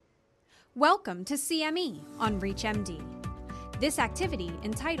Welcome to CME on ReachMD. This activity,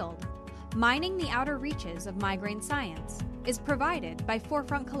 entitled Mining the Outer Reaches of Migraine Science, is provided by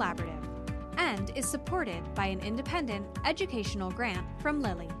Forefront Collaborative and is supported by an independent educational grant from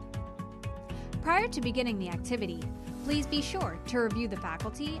Lilly. Prior to beginning the activity, please be sure to review the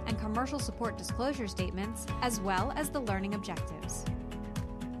faculty and commercial support disclosure statements as well as the learning objectives.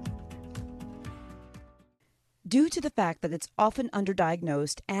 Due to the fact that it's often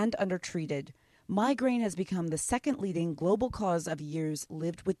underdiagnosed and undertreated, migraine has become the second leading global cause of years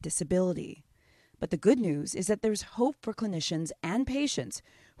lived with disability. But the good news is that there's hope for clinicians and patients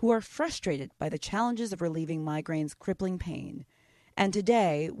who are frustrated by the challenges of relieving migraine's crippling pain. And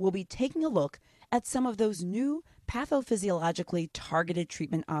today, we'll be taking a look at some of those new pathophysiologically targeted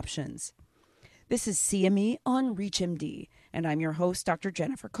treatment options. This is CME on ReachMD, and I'm your host, Dr.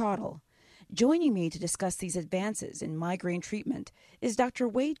 Jennifer Caudle. Joining me to discuss these advances in migraine treatment is Dr.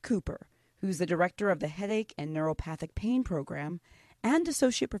 Wade Cooper, who's the director of the Headache and Neuropathic Pain Program and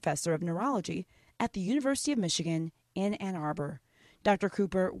Associate Professor of Neurology at the University of Michigan in Ann Arbor. Dr.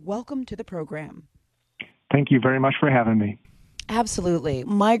 Cooper, welcome to the program. Thank you very much for having me. Absolutely.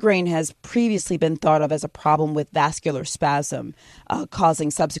 Migraine has previously been thought of as a problem with vascular spasm, causing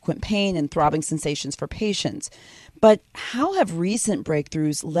subsequent pain and throbbing sensations for patients. But how have recent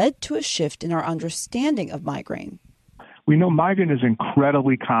breakthroughs led to a shift in our understanding of migraine? We know migraine is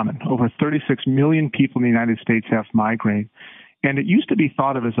incredibly common. Over 36 million people in the United States have migraine. And it used to be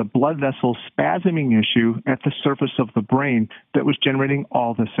thought of as a blood vessel spasming issue at the surface of the brain that was generating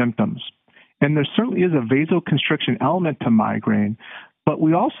all the symptoms. And there certainly is a vasoconstriction element to migraine, but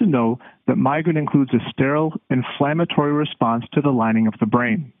we also know that migraine includes a sterile inflammatory response to the lining of the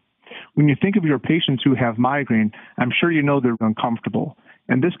brain. When you think of your patients who have migraine, I'm sure you know they're uncomfortable.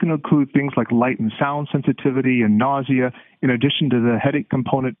 And this can include things like light and sound sensitivity and nausea, in addition to the headache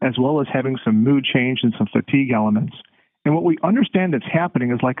component, as well as having some mood change and some fatigue elements. And what we understand that's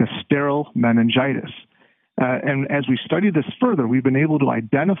happening is like a sterile meningitis. And as we study this further, we've been able to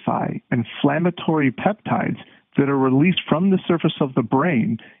identify inflammatory peptides that are released from the surface of the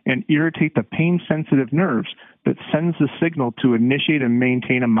brain and irritate the pain-sensitive nerves that sends the signal to initiate and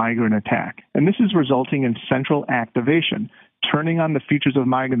maintain a migraine attack. And this is resulting in central activation, turning on the features of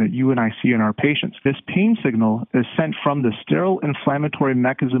migraine that you and I see in our patients. This pain signal is sent from the sterile inflammatory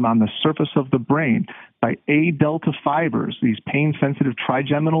mechanism on the surface of the brain by A-delta fibers, these pain-sensitive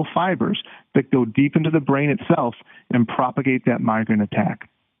trigeminal fibers that go deep into the brain itself and propagate that migraine attack.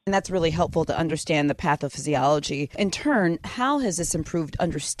 And that's really helpful to understand the pathophysiology. In turn, how has this improved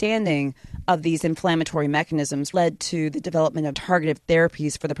understanding of these inflammatory mechanisms led to the development of targeted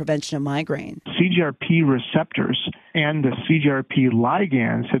therapies for the prevention of migraine? CGRP receptors and the CGRP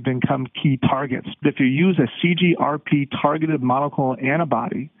ligands have become key targets. If you use a CGRP targeted monoclonal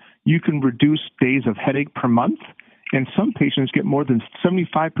antibody, you can reduce days of headache per month, and some patients get more than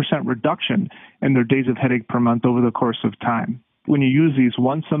 75% reduction in their days of headache per month over the course of time. When you use these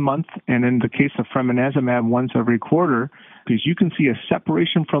once a month, and in the case of fremanezumab, once every quarter, because you can see a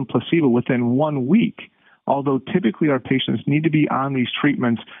separation from placebo within 1 week, although typically our patients need to be on these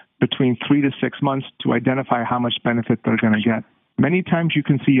treatments between 3 to 6 months to identify how much benefit they're going to get. Many times you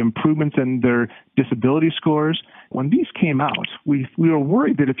can see improvements in their disability scores. When these came out, we were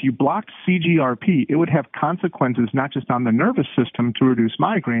worried that if you blocked CGRP, it would have consequences not just on the nervous system to reduce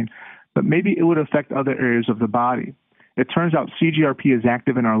migraine, but maybe it would affect other areas of the body. It turns out CGRP is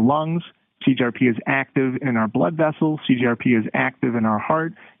active in our lungs, CGRP is active in our blood vessels, CGRP is active in our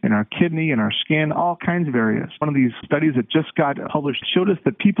heart, in our kidney, in our skin, all kinds of areas. One of these studies that just got published showed us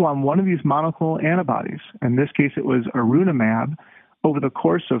that people on one of these monoclonal antibodies, in this case it was arunimab, over the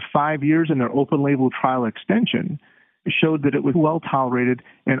course of 5 years in their open-label trial extension, showed that it was well-tolerated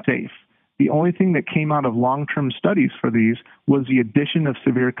and safe. The only thing that came out of long-term studies for these was the addition of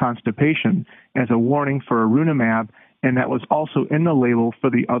severe constipation as a warning for arunimab, and that was also in the label for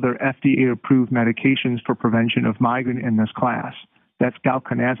the other FDA-approved medications for prevention of migraine in this class. That's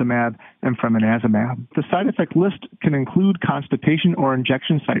galcanezumab and fremanezumab. The side effect list can include constipation or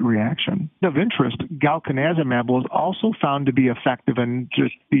injection site reaction. Of interest, galcanezumab was also found to be effective in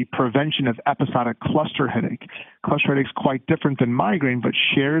just the prevention of episodic cluster headache. Cluster headache is quite different than migraine, but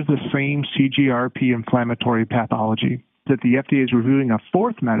shares the same CGRP inflammatory pathology. That the FDA is reviewing a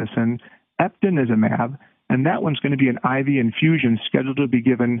fourth medicine, eptinezumab, and that one's going to be an IV infusion scheduled to be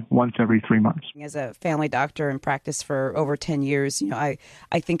given once every 3 months. As a family doctor in practice for over 10 years, I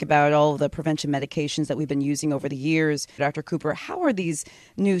think about all the prevention medications that we've been using over the years. Dr. Cooper, how are these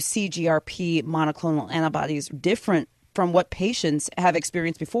new CGRP monoclonal antibodies different from what patients have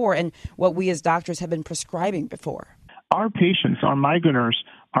experienced before and what we as doctors have been prescribing before? Our patients, our migraineurs,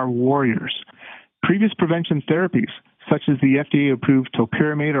 are warriors. Previous prevention therapies, such as the FDA-approved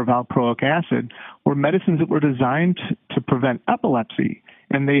topiramate or valproic acid, were medicines that were designed to prevent epilepsy,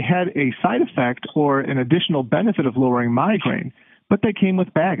 and they had a side effect or an additional benefit of lowering migraine, but they came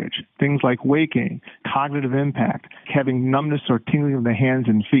with baggage, things like weight gain, cognitive impact, having numbness or tingling of the hands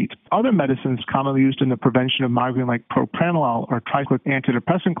and feet. Other medicines commonly used in the prevention of migraine, like propranolol or tricyclic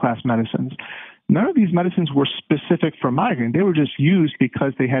antidepressant class medicines, none of these medicines were specific for migraine. They were just used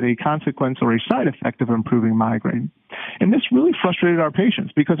because they had a consequence or a side effect of improving migraine. And this really frustrated our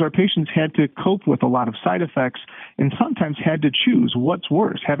patients because our patients had to cope with a lot of side effects and sometimes had to choose what's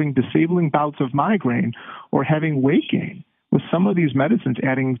worse, having disabling bouts of migraine or having weight gain, with some of these medicines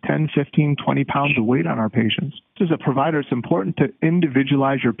adding 10, 15, 20 pounds of weight on our patients. As a provider, it's important to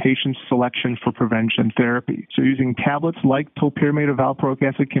individualize your patient's selection for prevention therapy. So using tablets like topiramate or valproic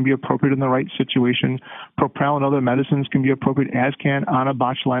acid can be appropriate in the right situation. Propranolol and other medicines can be appropriate, as can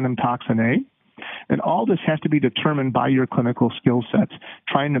onabotulinum toxin A. And all this has to be determined by your clinical skill sets,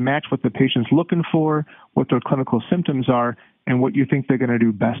 trying to match what the patient's looking for, what their clinical symptoms are, and what you think they're going to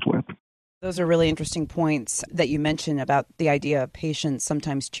do best with. Those are really interesting points that you mentioned about the idea of patients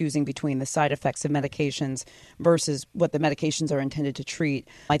sometimes choosing between the side effects of medications versus what the medications are intended to treat.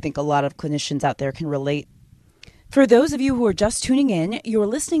 I think a lot of clinicians out there can relate. For those of you who are just tuning in, you're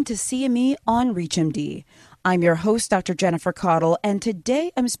listening to CME on ReachMD. I'm your host, Dr. Jennifer Cottle, and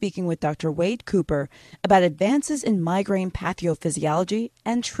today I'm speaking with Dr. Wade Cooper about advances in migraine pathophysiology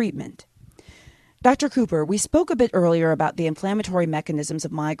and treatment. Dr. Cooper, we spoke a bit earlier about the inflammatory mechanisms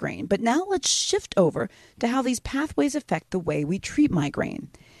of migraine, but now let's shift over to how these pathways affect the way we treat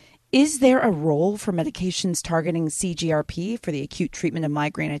migraine. Is there a role for medications targeting CGRP for the acute treatment of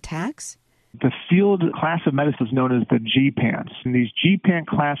migraine attacks? The field class of medicine is known as the GPANs. And these GPAN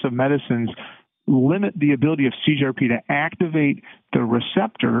class of medicines limit the ability of CGRP to activate the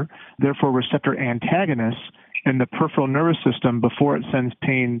receptor, therefore receptor antagonists, in the peripheral nervous system before it sends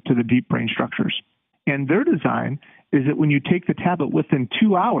pain to the deep brain structures. And their design is that when you take the tablet within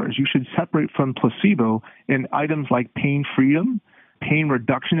 2 hours, you should separate from placebo in items like pain freedom, pain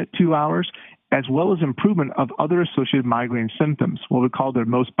reduction at 2 hours, as well as improvement of other associated migraine symptoms, what we call their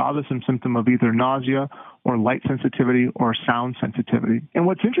most bothersome symptom of either nausea or light sensitivity or sound sensitivity. And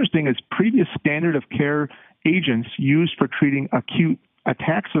what's interesting is previous standard of care agents used for treating acute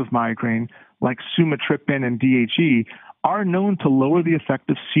attacks of migraine, like sumatriptan and DHE, are known to lower the effect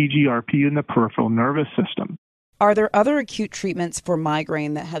of CGRP in the peripheral nervous system. Are there other acute treatments for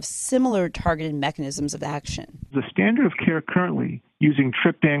migraine that have similar targeted mechanisms of action? The standard of care currently, using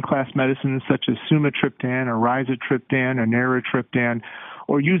triptan-class medicines such as sumatriptan or rizatriptan or naratriptan,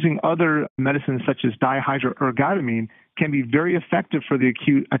 or using other medicines such as dihydroergotamine, can be very effective for the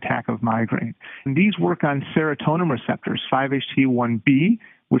acute attack of migraine. And these work on serotonin receptors, 5-HT1B,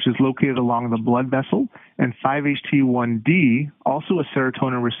 which is located along the blood vessel, and 5-HT1D, also a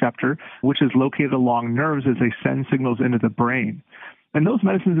serotonin receptor, which is located along nerves as they send signals into the brain. And those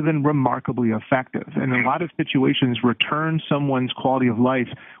medicines have been remarkably effective, and in a lot of situations return someone's quality of life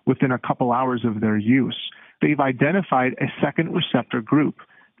within a couple hours of their use. They've identified a second receptor group,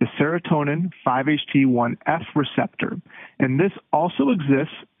 the serotonin 5-HT1F receptor. And this also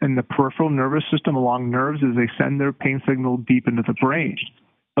exists in the peripheral nervous system along nerves as they send their pain signal deep into the brain.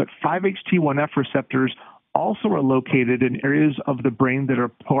 But 5-HT1F receptors also are located in areas of the brain that are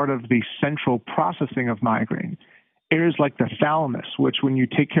part of the central processing of migraine. Areas like the thalamus, which when you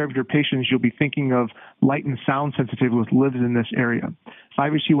take care of your patients, you'll be thinking of light and sound sensitivity, which lives in this area.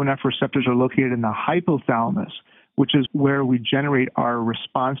 5-HT1F receptors are located in the hypothalamus, which is where we generate our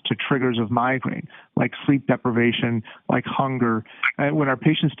response to triggers of migraine, like sleep deprivation, like hunger. And when our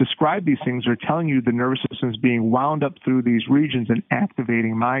patients describe these things, they're telling you the nervous system is being wound up through these regions and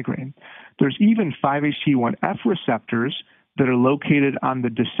activating migraine. There's even 5-HT1F receptors that are located on the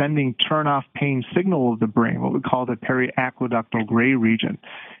descending turn-off pain signal of the brain, what we call the periaqueductal gray region.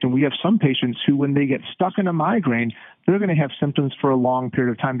 And we have some patients who, when they get stuck in a migraine, they're going to have symptoms for a long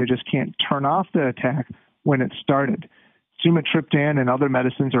period of time. They just can't turn off the attack when it started. Sumatriptan and other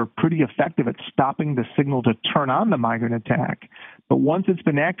medicines are pretty effective at stopping the signal to turn on the migraine attack. But once it's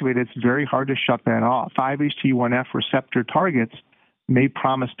been activated, it's very hard to shut that off. 5-HT1F receptor targets may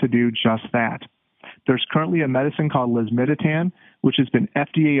promise to do just that. There's currently a medicine called lasmiditan, which has been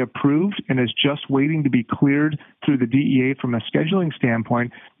FDA approved and is just waiting to be cleared through the DEA from a scheduling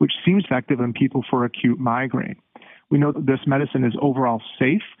standpoint, which seems effective in people for acute migraine. We know that this medicine is overall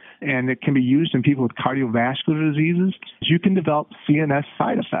safe, and it can be used in people with cardiovascular diseases. You can develop CNS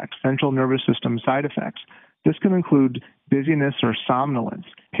side effects, central nervous system side effects. This can include dizziness, or somnolence.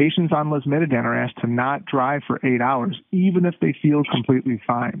 Patients on lasmiditan are asked to not drive for 8 hours, even if they feel completely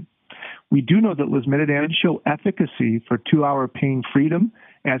fine. We do know that lasmiditan did show efficacy for 2-hour pain freedom,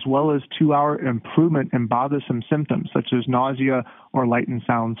 as well as 2-hour improvement in bothersome symptoms, such as nausea or light and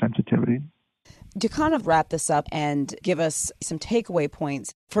sound sensitivity. To kind of wrap this up and give us some takeaway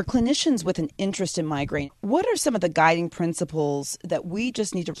points, for clinicians with an interest in migraine, what are some of the guiding principles that we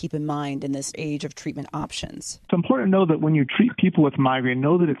just need to keep in mind in this age of treatment options? It's important to know that when you treat people with migraine,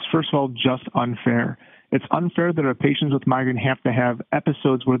 know that it's, first of all, just unfair. It's unfair that our patients with migraine have to have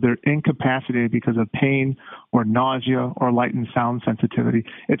episodes where they're incapacitated because of pain or nausea or light and sound sensitivity.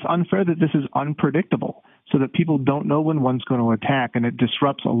 It's unfair that this is unpredictable, so that people don't know when one's going to attack, and it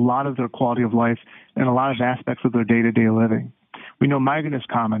disrupts a lot of their quality of life and a lot of aspects of their day-to-day living. We know migraine is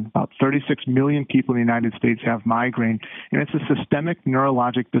common. About 36 million people in the United States have migraine, and it's a systemic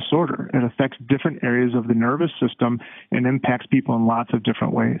neurologic disorder. It affects different areas of the nervous system and impacts people in lots of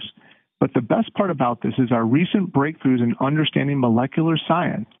different ways. But the best part about this is our recent breakthroughs in understanding molecular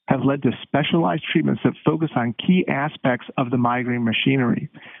science have led to specialized treatments that focus on key aspects of the migraine machinery.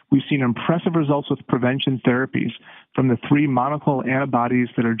 We've seen impressive results with prevention therapies from the 3 monoclonal antibodies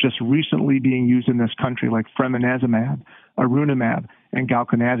that are just recently being used in this country, like fremanezumab, arunimab, and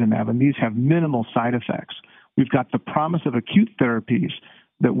galcanezumab, and these have minimal side effects. We've got the promise of acute therapies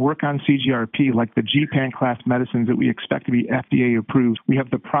that work on CGRP, like the GPAN class medicines that we expect to be FDA approved. We have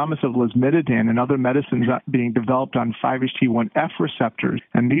the promise of lasmiditan and other medicines being developed on 5-HT1F receptors,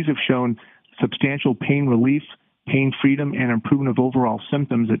 and these have shown substantial pain relief, pain freedom, and improvement of overall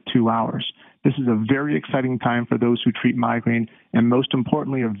symptoms at 2 hours. This is a very exciting time for those who treat migraine, and most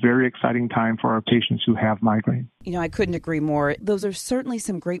importantly, a very exciting time for our patients who have migraine. I couldn't agree more. Those are certainly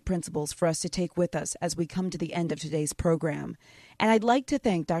some great principles for us to take with us as we come to the end of today's program. And I'd like to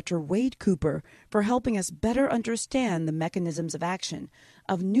thank Dr. Wade Cooper for helping us better understand the mechanisms of action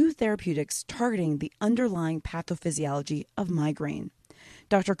of new therapeutics targeting the underlying pathophysiology of migraine.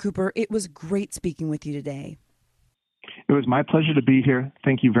 Dr. Cooper, it was great speaking with you today. It was my pleasure to be here.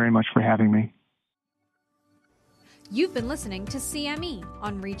 Thank you very much for having me. You've been listening to CME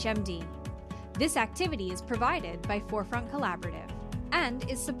on ReachMD. This activity is provided by Forefront Collaborative and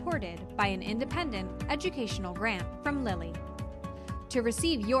is supported by an independent educational grant from Lilly. To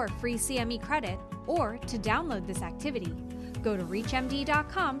receive your free CME credit or to download this activity, go to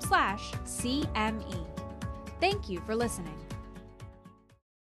reachmd.com/CME. Thank you for listening.